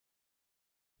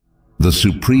The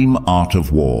supreme art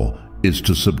of war is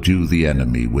to subdue the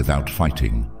enemy without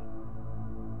fighting.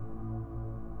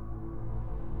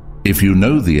 If you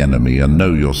know the enemy and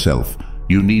know yourself,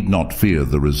 you need not fear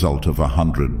the result of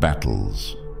 100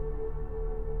 battles.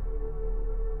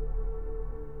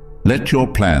 Let your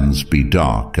plans be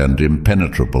dark and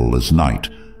impenetrable as night,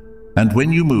 and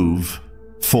when you move,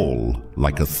 fall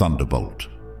like a thunderbolt.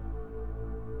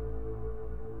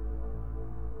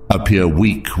 Appear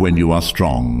weak when you are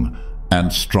strong,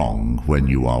 and strong when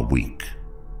you are weak.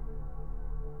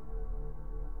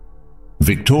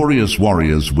 Victorious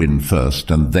warriors win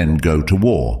first and then go to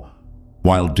war,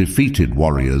 while defeated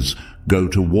warriors go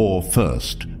to war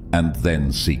first and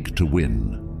then seek to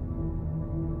win.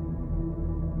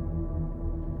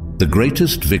 The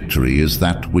greatest victory is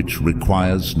that which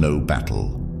requires no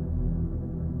battle.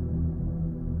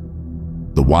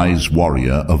 The wise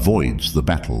warrior avoids the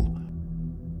battle.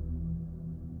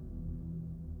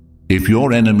 If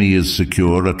your enemy is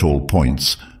secure at all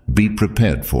points, be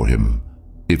prepared for him.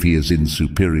 If he is in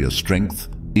superior strength,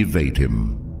 evade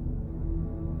him.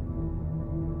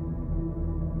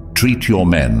 Treat your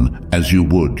men as you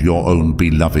would your own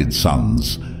beloved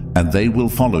sons, and they will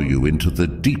follow you into the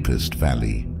deepest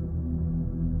valley.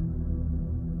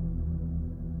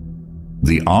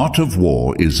 The art of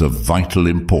war is of vital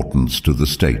importance to the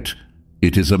state.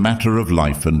 It is a matter of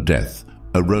life and death,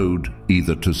 a road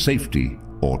either to safety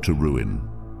or to ruin.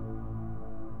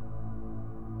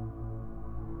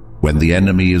 When the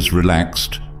enemy is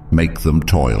relaxed, make them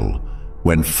toil.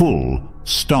 When full,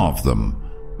 starve them.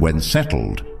 When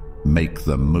settled, make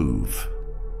them move.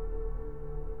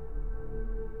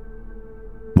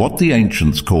 What the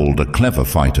ancients called a clever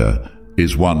fighter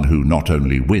is one who not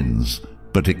only wins,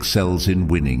 but excels in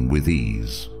winning with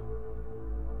ease.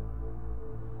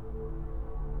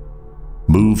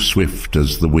 Move swift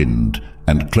as the wind,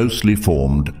 and closely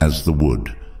formed as the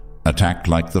wood. Attack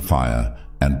like the fire,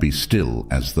 and be still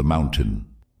as the mountain.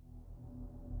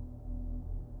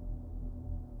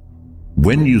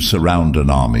 When you surround an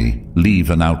army, leave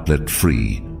an outlet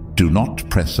free. Do not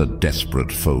press a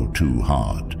desperate foe too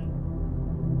hard.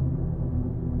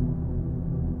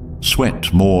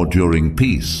 Sweat more during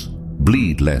peace,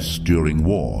 bleed less during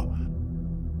war.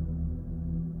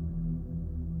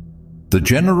 The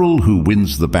general who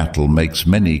wins the battle makes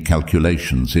many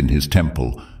calculations in his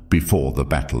temple before the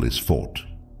battle is fought.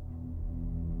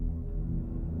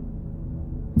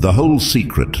 The whole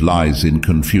secret lies in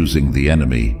confusing the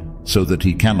enemy so that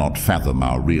he cannot fathom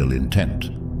our real intent.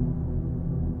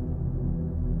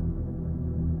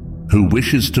 Who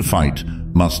wishes to fight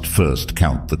must first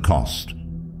count the cost.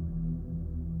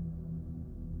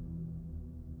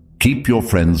 Keep your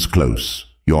friends close,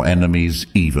 your enemies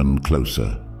even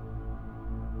closer.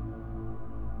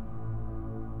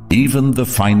 Even the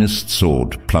finest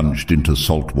sword plunged into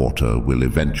salt water will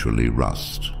eventually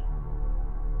rust.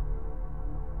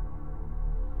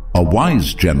 A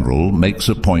wise general makes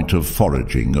a point of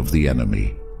foraging of the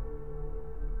enemy.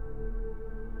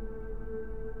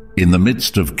 In the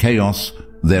midst of chaos,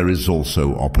 there is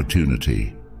also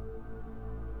opportunity.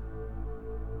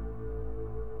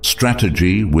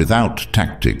 Strategy without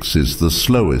tactics is the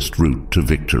slowest route to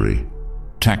victory.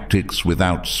 Tactics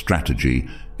without strategy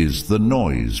is the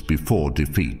noise before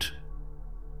defeat.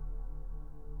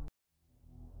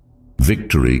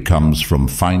 Victory comes from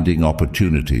finding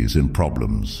opportunities in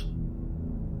problems.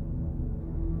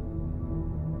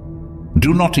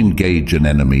 Do not engage an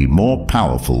enemy more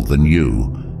powerful than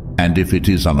you, and if it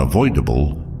is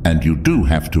unavoidable and you do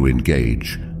have to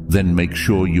engage, then make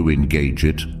sure you engage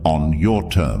it on your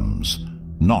terms,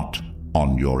 not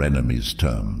on your enemy's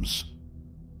terms.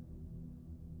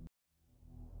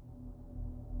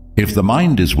 If the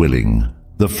mind is willing,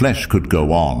 the flesh could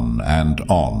go on and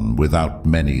on without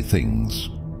many things.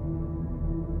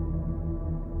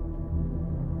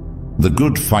 The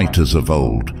good fighters of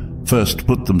old first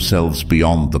put themselves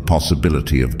beyond the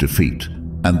possibility of defeat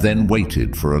and then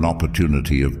waited for an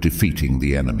opportunity of defeating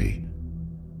the enemy.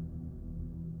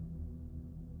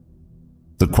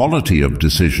 The quality of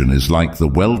decision is like the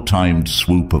well-timed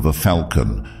swoop of a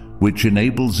falcon, which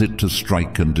enables it to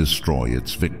strike and destroy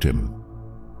its victim.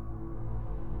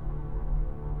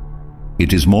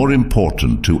 It is more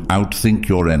important to outthink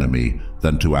your enemy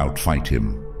than to outfight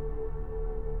him.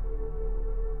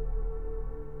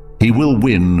 He will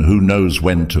win who knows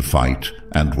when to fight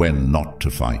and when not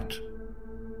to fight.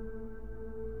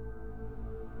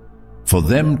 For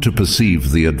them to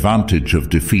perceive the advantage of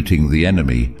defeating the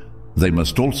enemy, they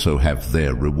must also have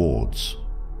their rewards.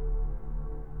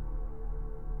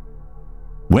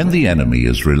 When the enemy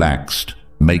is relaxed,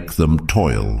 make them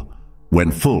toil. When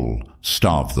full,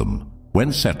 starve them.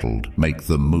 When settled, make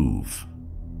them move.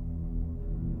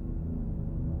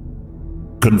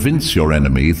 Convince your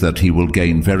enemy that he will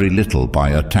gain very little by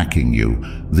attacking you.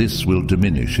 This will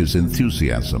diminish his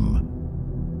enthusiasm.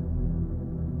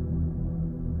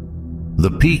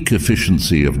 The peak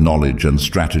efficiency of knowledge and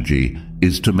strategy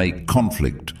is to make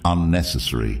conflict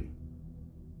unnecessary.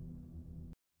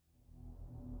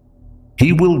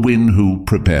 He will win who,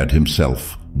 prepared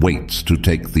himself, waits to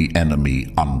take the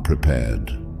enemy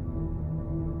unprepared.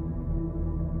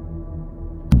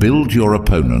 Build your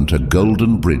opponent a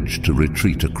golden bridge to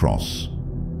retreat across.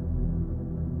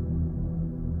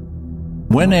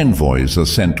 When envoys are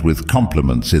sent with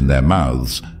compliments in their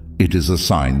mouths, it is a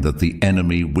sign that the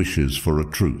enemy wishes for a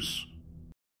truce.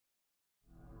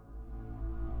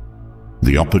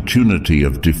 The opportunity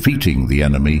of defeating the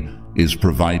enemy is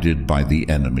provided by the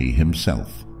enemy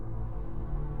himself.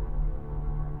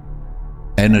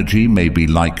 Energy may be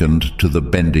likened to the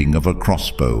bending of a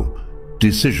crossbow,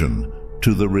 decision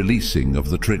to the releasing of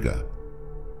the trigger.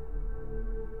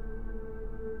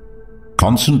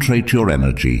 Concentrate your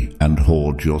energy and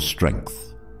hoard your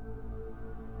strength.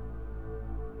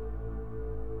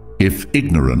 If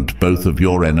ignorant both of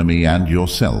your enemy and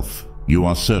yourself, you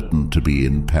are certain to be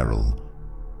in peril.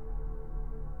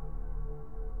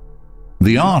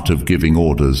 The art of giving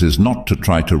orders is not to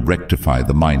try to rectify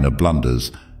the minor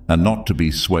blunders and not to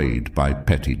be swayed by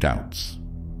petty doubts.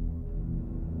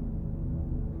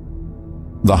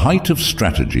 The height of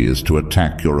strategy is to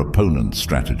attack your opponent's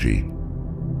strategy.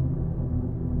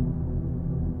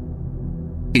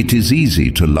 It is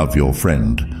easy to love your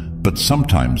friend, but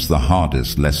sometimes the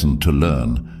hardest lesson to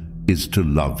learn is to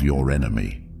love your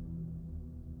enemy.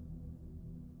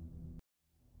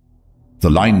 The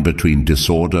line between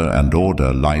disorder and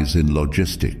order lies in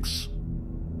logistics.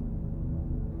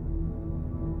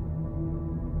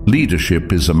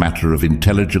 Leadership is a matter of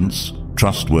intelligence,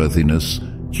 trustworthiness,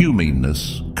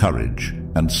 humaneness, courage,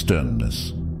 and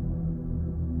sternness.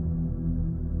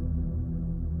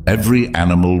 Every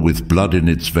animal with blood in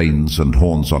its veins and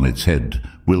horns on its head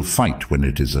will fight when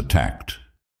it is attacked.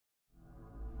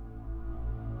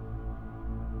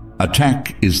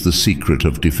 Attack is the secret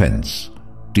of defense.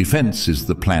 Defense is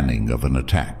the planning of an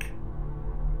attack.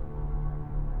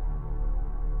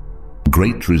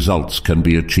 Great results can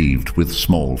be achieved with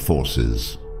small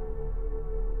forces.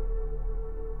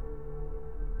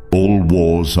 All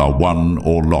wars are won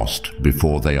or lost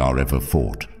before they are ever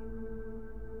fought.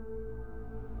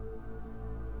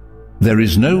 There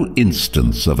is no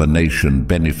instance of a nation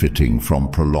benefiting from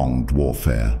prolonged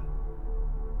warfare.